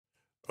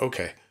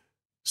Okay,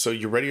 so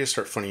you're ready to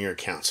start funding your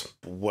accounts.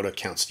 What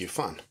accounts do you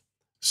fund?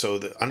 So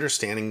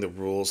understanding the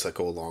rules that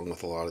go along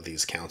with a lot of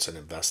these accounts and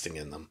investing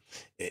in them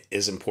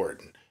is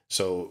important.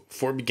 So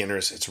for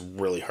beginners, it's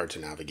really hard to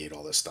navigate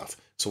all this stuff.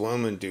 So what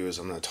I'm going to do is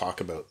I'm going to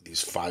talk about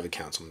these 5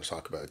 accounts. I'm going to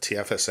talk about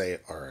TFSA,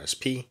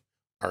 RRSP,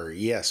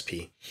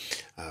 RESP,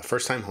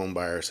 first-time home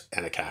buyers,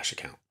 and a cash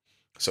account.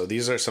 So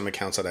these are some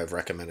accounts that I've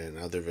recommended in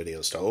other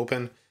videos to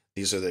open.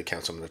 These are the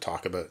accounts I'm going to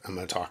talk about. I'm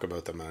going to talk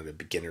about them at a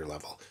beginner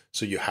level.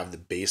 So you have the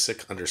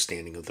basic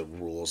understanding of the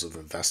rules of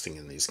investing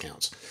in these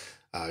accounts.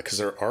 Because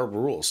there are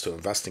rules to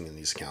investing in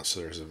these accounts. So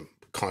there's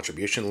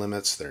contribution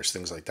limits, there's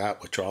things like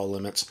that, withdrawal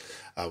limits,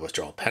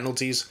 withdrawal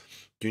penalties.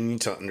 You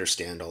need to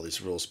understand all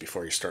these rules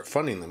before you start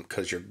funding them,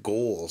 because your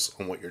goals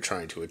on what you're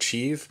trying to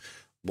achieve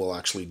will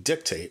actually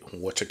dictate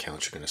which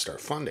accounts you're going to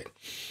start funding.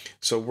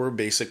 So we're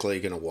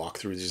basically going to walk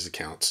through these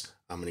accounts.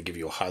 I'm going to give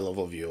you a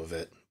high-level view of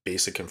it,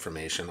 basic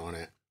information on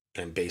it,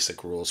 and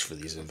basic rules for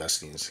these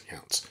investing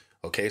accounts.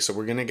 Okay, so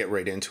we're going to get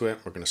right into it.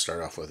 We're going to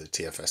start off with a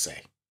TFSA.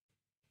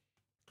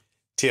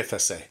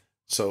 TFSA.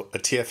 So a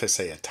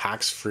TFSA, a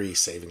tax-free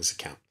savings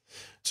account.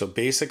 So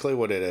basically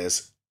what it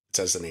is, it's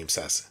as the name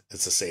says,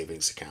 it's a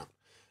savings account.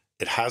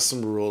 It has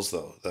some rules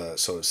though.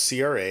 So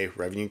CRA,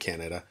 Revenue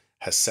Canada,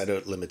 has set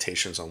out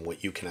limitations on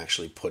what you can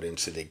actually put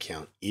into the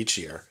account each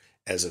year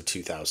as of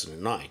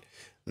 2009.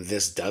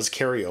 This does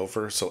carry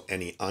over, so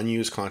any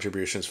unused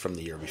contributions from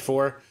the year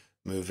before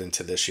move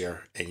into this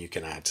year, and you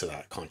can add to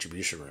that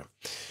contribution room.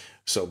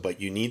 So,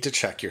 but you need to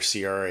check your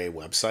CRA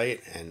website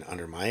and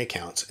under My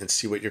Accounts and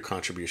see what your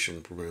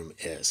contribution room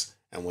is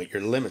and what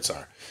your limits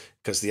are.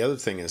 Because the other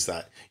thing is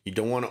that you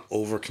don't want to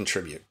over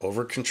contribute.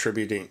 Over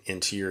contributing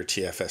into your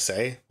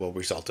TFSA will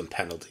result in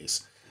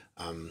penalties.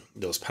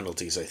 Those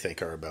penalties, I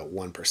think, are about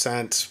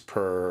 1%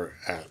 per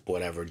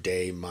whatever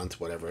day, month,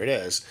 whatever it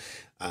is,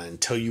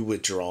 until you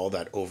withdraw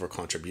that over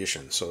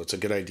contribution. So it's a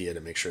good idea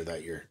to make sure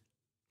that you're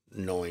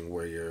knowing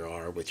where you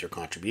are with your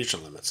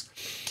contribution limits.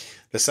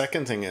 The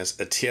second thing is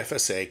a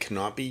TFSA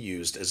cannot be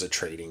used as a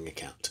trading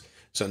account.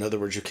 So in other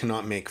words, you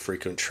cannot make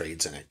frequent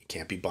trades in it. You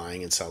can't be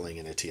buying and selling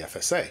in a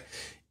TFSA.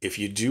 If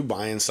you do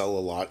buy and sell a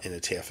lot in a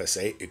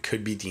TFSA, it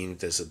could be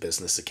deemed as a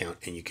business account,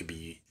 and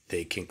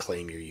they can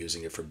claim you're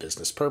using it for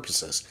business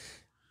purposes.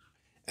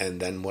 And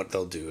then what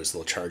they'll do is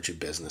they'll charge you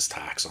business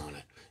tax on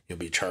it. You'll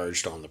be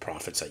charged on the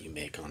profits that you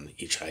make on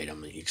each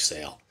item and each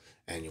sale,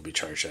 and you'll be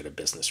charged at a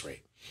business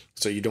rate.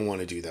 So you don't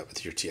want to do that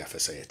with your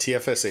TFSA. A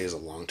TFSA is a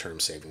long-term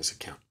savings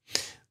account.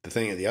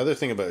 The other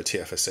thing about a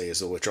TFSA is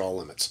the withdrawal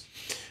limits.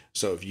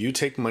 So if you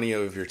take money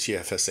out of your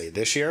TFSA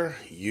this year,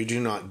 you do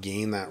not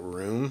gain that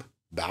room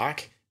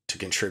back to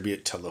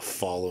contribute till the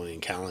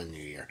following calendar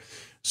year.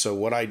 So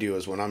what I do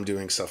is when I'm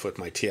doing stuff with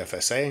my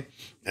TFSA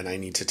and I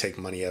need to take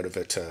money out of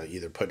it to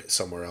either put it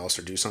somewhere else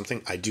or do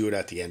something, I do it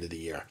at the end of the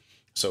year.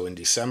 So in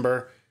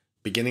December,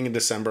 beginning of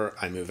December,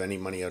 I move any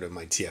money out of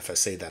my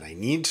TFSA that I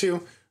need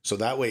to. So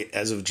that way,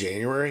 as of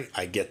January,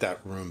 I get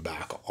that room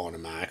back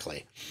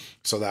automatically.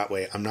 So that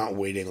way, I'm not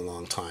waiting a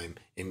long time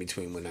in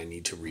between when I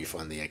need to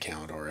refund the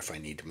account or if I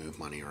need to move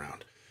money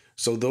around.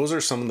 So those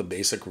are some of the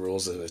basic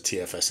rules of a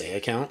TFSA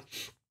account.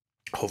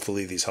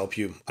 Hopefully these help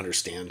you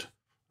understand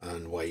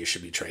and why you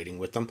should be trading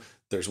with them.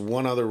 There's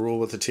one other rule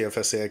with the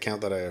TFSA account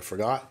that I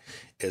forgot,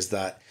 is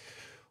that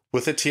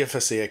with a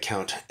TFSA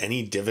account,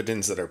 any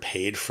dividends that are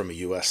paid from a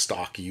U.S.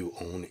 stock you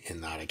own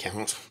in that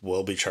account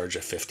will be charged a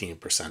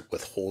 15%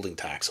 withholding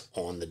tax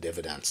on the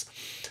dividends.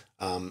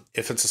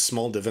 If it's a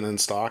small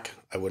dividend stock,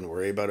 I wouldn't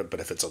worry about it. But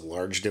if it's a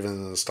large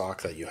dividend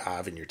stock that you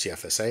have in your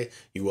TFSA,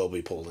 you will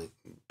be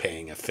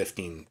paying a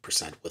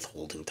 15%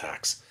 withholding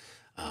tax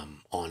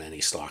on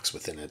any stocks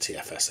within a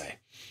TFSA.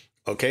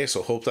 Okay,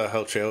 so hope that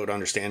helps you out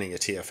understanding a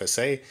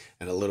TFSA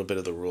and a little bit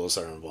of the rules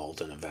that are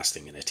involved in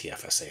investing in a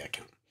TFSA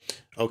account.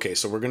 Okay,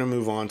 so we're going to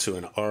move on to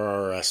an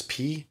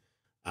RRSP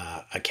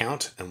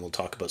account, and we'll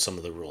talk about some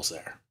of the rules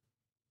there.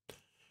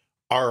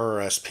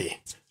 RRSP.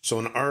 So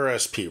an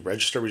RRSP,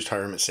 Registered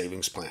Retirement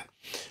Savings Plan.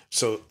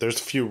 So there's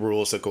a few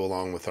rules that go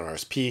along with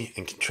RRSP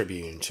and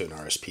contributing to an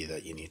RRSP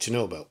that you need to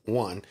know about.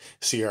 One,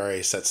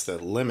 CRA sets the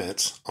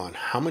limits on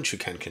how much you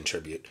can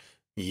contribute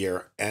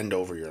year and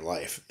over your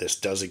life. This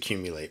does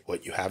accumulate.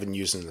 What you haven't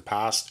used in the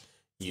past,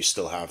 you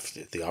still have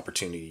the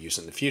opportunity to use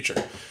in the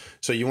future.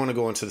 So you want to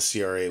go into the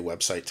CRA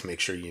website to make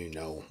sure you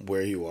know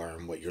where you are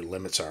and what your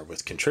limits are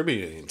with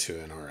contributing to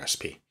an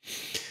RRSP.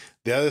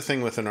 The other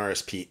thing with an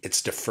RRSP,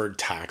 it's deferred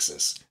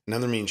taxes.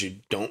 And that means you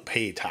don't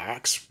pay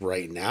tax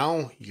right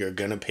now, you're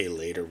going to pay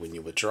later when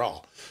you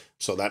withdraw.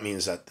 So that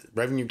means that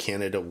Revenue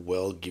Canada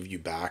will give you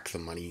back the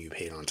money you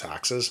paid on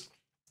taxes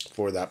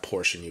for that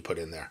portion you put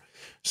in there.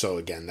 So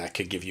again, that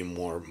could give you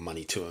more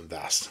money to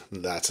invest.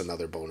 That's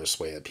another bonus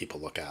way that people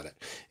look at it,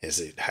 is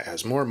it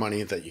has more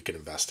money that you can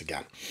invest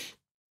again.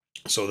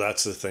 So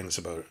that's the things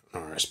about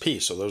an RRSP.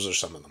 So those are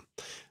some of them.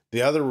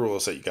 The other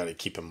rules that you got to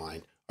keep in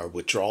mind are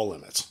withdrawal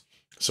limits.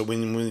 So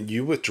when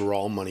you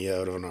withdraw money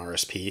out of an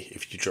RRSP,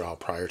 if you draw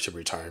prior to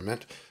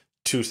retirement,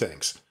 two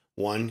things.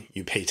 One,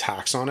 you pay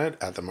tax on it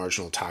at the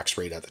marginal tax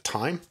rate at the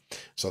time.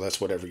 So that's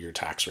whatever your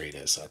tax rate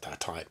is at that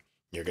time.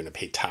 You're going to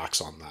pay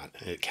tax on that,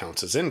 and it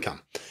counts as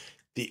income.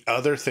 The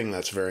other thing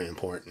that's very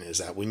important is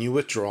that when you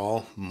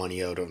withdraw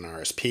money out of an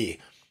RSP,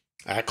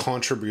 that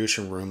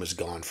contribution room is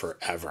gone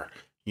forever.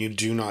 You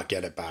do not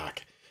get it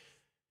back.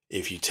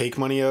 If you take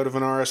money out of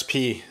an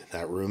RSP,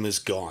 that room is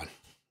gone.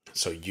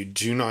 So you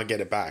do not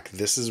get it back.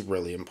 This is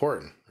really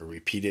important. I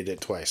repeated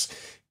it twice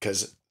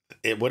because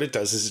what it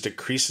does is it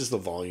decreases the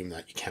volume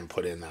that you can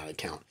put in that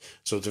account.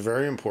 So it's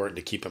very important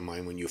to keep in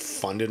mind when you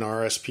fund an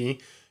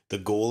RSP, the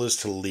goal is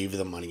to leave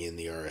the money in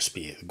the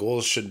RSP. The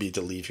goal should be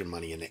to leave your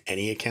money in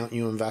any account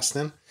you invest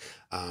in.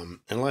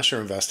 Unless you're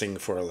investing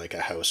for like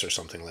a house or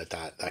something like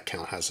that, that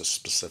account has a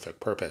specific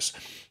purpose.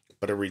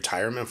 But a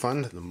retirement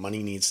fund, the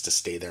money needs to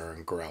stay there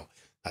and grow.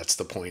 That's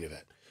the point of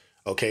it.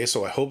 Okay,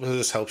 so I hope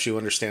this helps you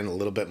understand a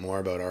little bit more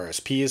about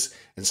RSPs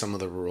and some of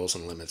the rules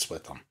and limits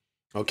with them.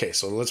 Okay,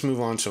 so let's move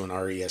on to an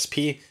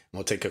RESP, and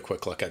we'll take a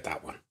quick look at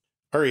that one.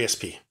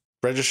 RESP,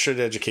 Registered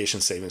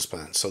Education Savings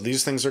Plan. So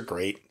these things are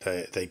great.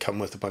 They come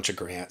with a bunch of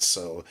grants.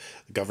 So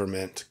the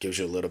government gives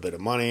you a little bit of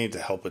money to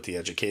help with the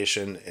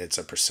education. It's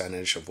a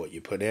percentage of what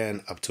you put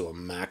in up to a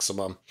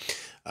maximum.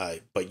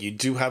 But you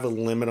do have a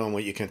limit on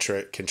what you can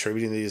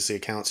contribute to these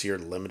accounts. You're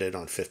limited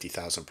on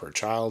 $50,000 per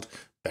child,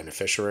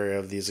 beneficiary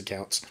of these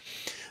accounts.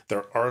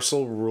 There are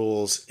also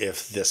rules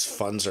if this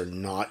funds are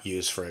not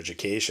used for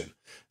education.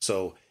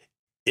 So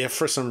if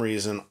for some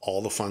reason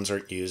all the funds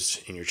aren't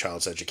used in your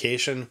child's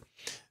education,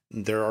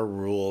 there are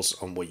rules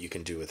on what you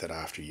can do with it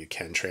after. You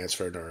can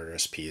transfer to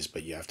RRSPs,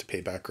 but you have to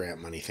pay back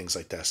grant money, things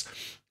like this.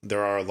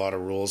 There are a lot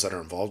of rules that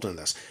are involved in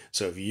this.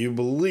 So if you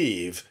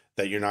believe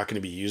that you're not going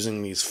to be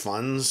using these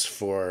funds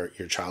for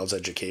your child's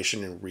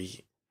education and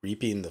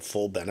reaping the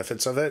full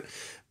benefits of it,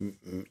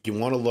 you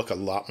want to look a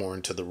lot more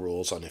into the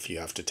rules on if you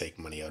have to take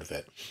money out of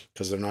it,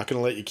 because they're not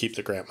going to let you keep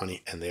the grant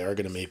money, and they are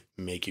going to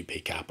make you pay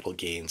capital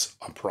gains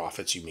on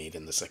profits you made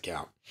in this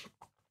account.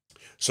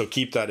 So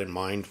keep that in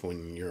mind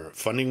when you're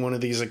funding one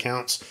of these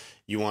accounts.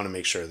 You want to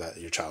make sure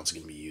that your child's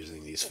going to be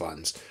using these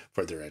funds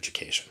for their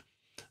education.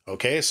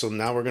 Okay, so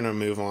now we're going to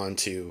move on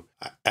to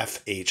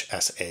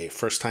FHSA,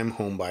 First Time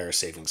Home Buyer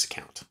Savings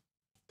Account.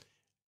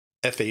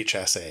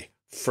 FHSA,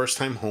 First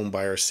Time Home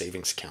Buyer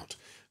Savings Account.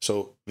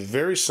 So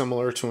very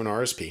similar to an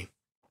RSP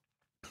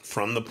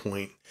from the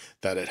point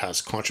that it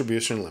has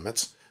contribution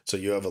limits. So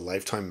you have a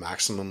lifetime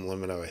maximum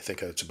limit of, I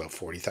think it's about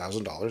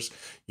 $40,000.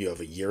 You have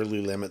a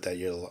yearly limit that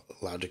you're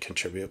allowed to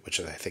contribute,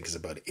 which I think is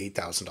about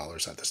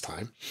 $8,000 at this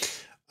time.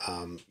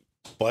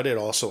 But it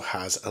also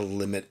has a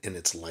limit in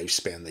its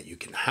lifespan that you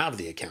can have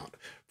the account.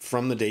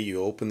 From the day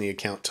you open the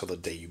account till the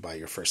day you buy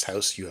your first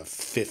house, you have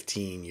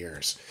 15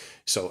 years.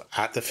 So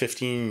at the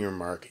 15-year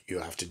mark, you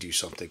have to do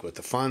something with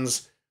the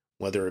funds,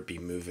 whether it be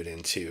move it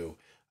into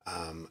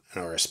an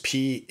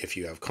RSP if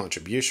you have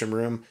contribution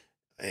room.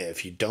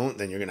 If you don't,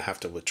 then you're going to have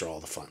to withdraw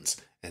the funds.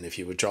 And if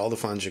you withdraw the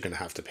funds, you're going to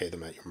have to pay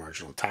them at your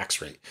marginal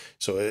tax rate.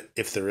 So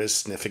if there is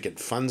significant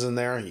funds in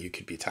there, you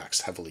could be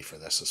taxed heavily for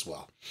this as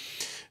well.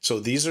 So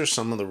these are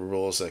some of the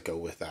rules that go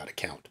with that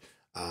account.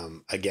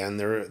 Again,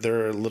 there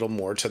are a little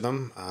more to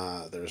them.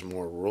 There's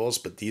more rules,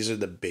 but these are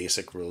the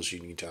basic rules you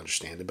need to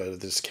understand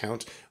about this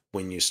account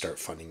when you start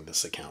funding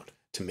this account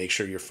to make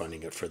sure you're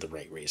funding it for the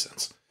right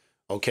reasons.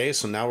 Okay,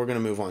 so now we're going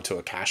to move on to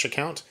a cash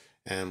account,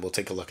 and we'll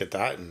take a look at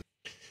that.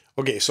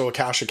 Okay, so a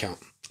cash account.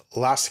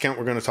 Last account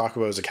we're going to talk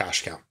about is a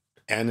cash account.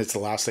 And it's the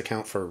last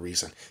account for a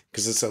reason,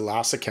 because it's the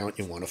last account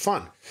you want to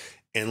fund,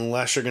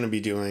 unless you're going to be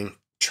doing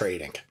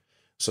trading.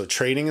 So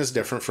trading is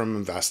different from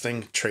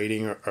investing.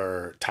 Trading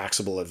are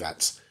taxable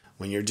events.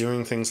 When you're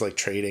doing things like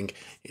trading,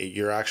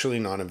 you're actually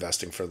not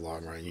investing for the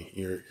long run.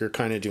 You're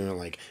kind of doing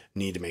like,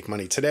 need to make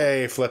money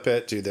today, flip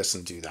it, do this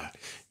and do that.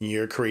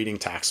 You're creating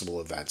taxable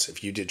events.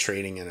 If you did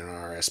trading in an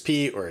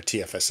RRSP or a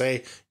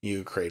TFSA,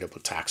 you create a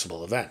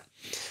taxable event.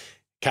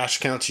 Cash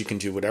accounts, you can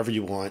do whatever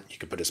you want. You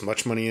can put as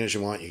much money in as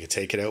you want. You can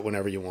take it out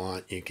whenever you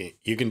want. You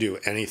can do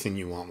anything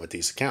you want with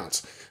these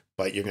accounts,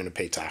 but you're going to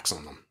pay tax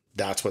on them.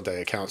 That's what the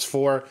account's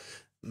for.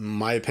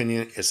 My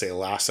opinion, it's the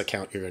last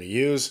account you're going to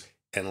use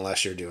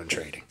unless you're doing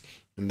trading.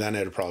 And then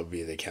it'll probably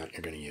be the account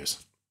you're going to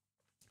use.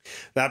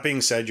 That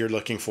being said, you're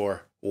looking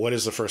for what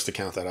is the first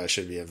account that I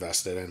should be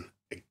invested in.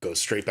 It goes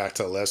straight back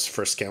to the list.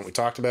 First account we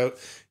talked about,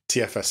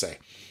 TFSA.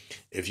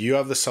 If you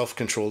have the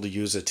self-control to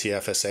use a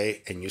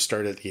TFSA and you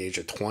start at the age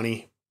of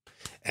 20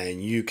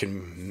 and you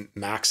can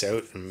max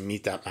out and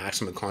meet that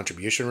maximum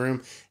contribution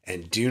room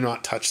and do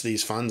not touch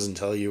these funds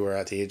until you are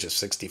at the age of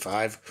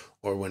 65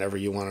 or whenever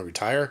you want to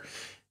retire,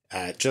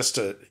 just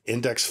an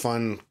index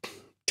fund,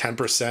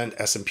 10%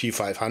 S&P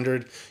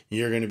 500,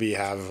 you're going to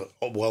have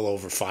well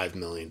over $5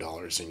 million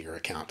in your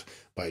account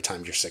by the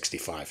time you're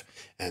 65.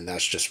 And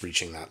that's just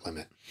reaching that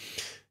limit.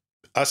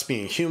 Us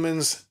being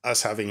humans,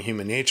 us having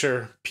human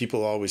nature,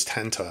 people always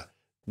tend to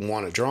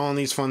want to draw on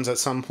these funds at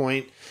some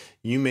point.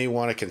 You may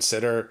want to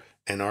consider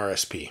an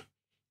RSP.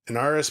 An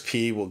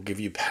RSP will give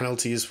you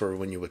penalties for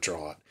when you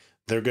withdraw it.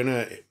 They're going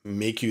to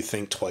make you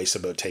think twice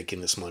about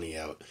taking this money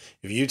out.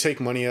 If you take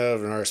money out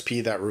of an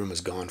RSP, that room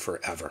is gone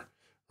forever,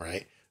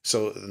 right?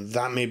 So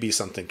that may be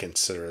something to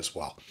consider as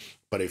well.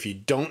 But if you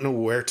don't know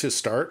where to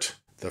start,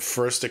 The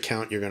first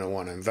account you're going to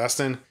want to invest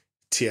in,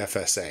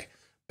 TFSA.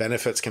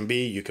 Benefits can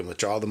be you can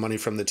withdraw the money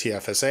from the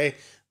TFSA,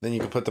 then you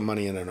can put the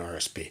money in an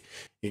RSP.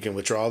 You can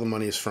withdraw the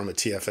monies from a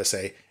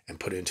TFSA and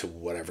put it into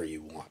whatever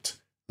you want.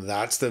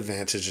 That's the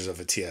advantages of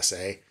a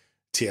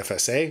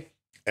TFSA,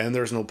 and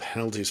there's no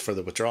penalties for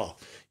the withdrawal.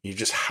 You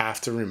just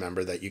have to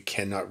remember that you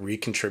cannot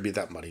recontribute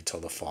that money till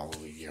the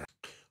following year.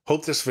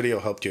 Hope this video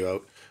helped you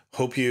out.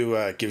 Hope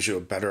you gives you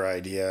a better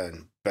idea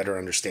and better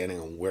understanding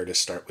on where to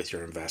start with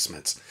your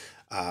investments.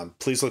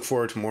 Please look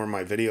forward to more of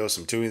my videos.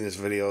 I'm doing these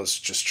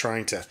videos just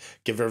trying to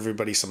give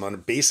everybody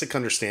some basic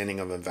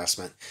understanding of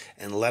investment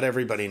and let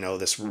everybody know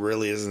this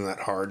really isn't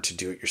that hard to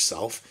do it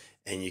yourself,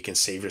 and you can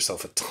save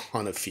yourself a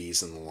ton of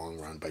fees in the long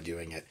run by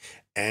doing it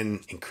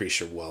and increase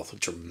your wealth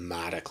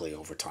dramatically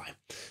over time.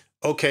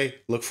 Okay,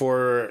 look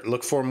for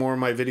more of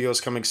my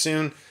videos coming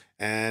soon,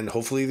 and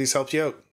hopefully these helped you out.